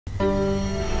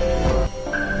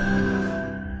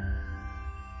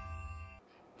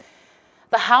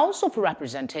The House of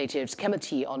Representatives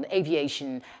Committee on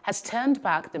Aviation has turned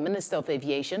back the Minister of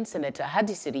Aviation, Senator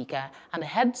Hadi Sirika, and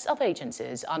heads of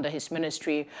agencies under his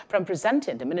ministry from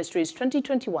presenting the ministry's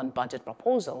 2021 budget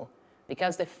proposal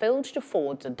because they failed to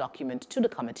forward the document to the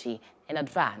committee in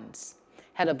advance.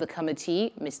 Head of the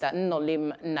committee, Mr.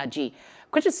 Nnolim Naji,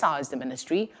 criticized the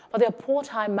ministry for their poor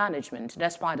time management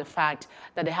despite the fact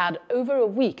that they had over a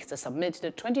week to submit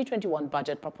the 2021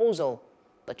 budget proposal.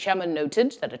 The chairman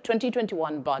noted that the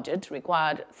 2021 budget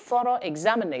required thorough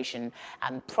examination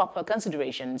and proper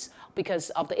considerations because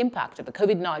of the impact of the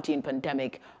COVID-19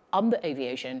 pandemic on the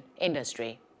aviation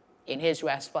industry. In his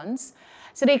response,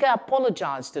 Sirika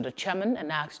apologized to the chairman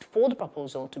and asked for the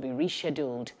proposal to be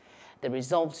rescheduled. They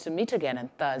resolved to meet again on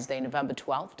Thursday, November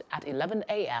 12th at 11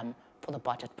 a.m. for the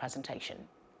budget presentation.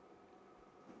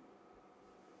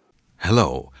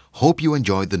 Hello, hope you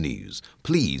enjoyed the news.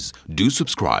 Please do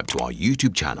subscribe to our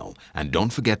YouTube channel and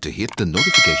don't forget to hit the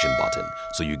notification button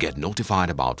so you get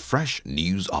notified about fresh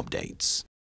news updates.